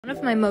One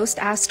of my most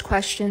asked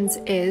questions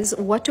is,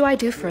 what do I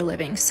do for a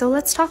living? So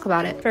let's talk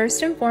about it.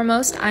 First and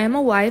foremost, I am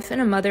a wife and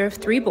a mother of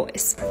 3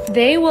 boys.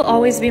 They will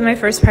always be my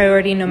first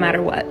priority no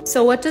matter what.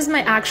 So what does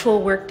my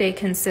actual workday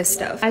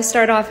consist of? I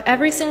start off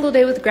every single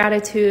day with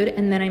gratitude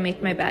and then I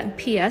make my bed.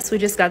 P.S. We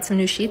just got some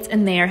new sheets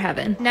and they are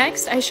heaven.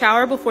 Next, I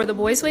shower before the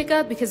boys wake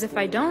up because if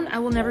I don't, I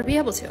will never be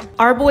able to.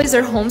 Our boys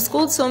are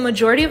homeschooled, so a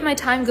majority of my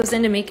time goes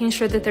into making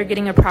sure that they're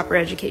getting a proper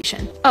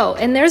education. Oh,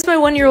 and there's my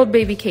 1-year-old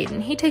baby Caden.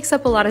 He takes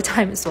up a lot of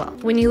time as well.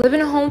 When you live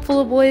in a home full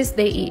of boys,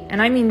 they eat. And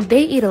I mean,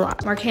 they eat a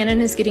lot. Mark Hannon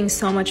is getting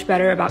so much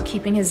better about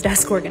keeping his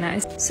desk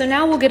organized. So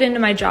now we'll get into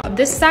my job.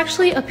 This is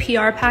actually a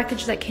PR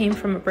package that came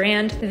from a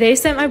brand. They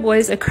sent my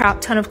boys a crap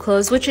ton of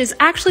clothes, which is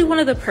actually one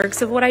of the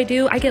perks of what I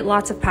do. I get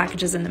lots of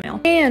packages in the mail.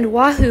 And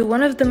wahoo,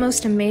 one of the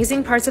most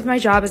amazing parts of my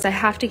job is I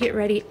have to get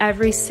ready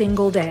every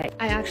single day.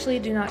 I actually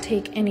do not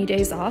take any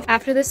days off.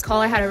 After this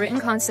call, I had a written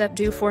concept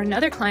due for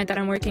another client that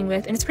I'm working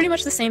with, and it's pretty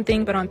much the same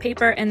thing, but on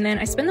paper. And then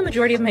I spend the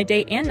majority of my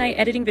day and night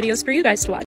editing videos for you guys to watch.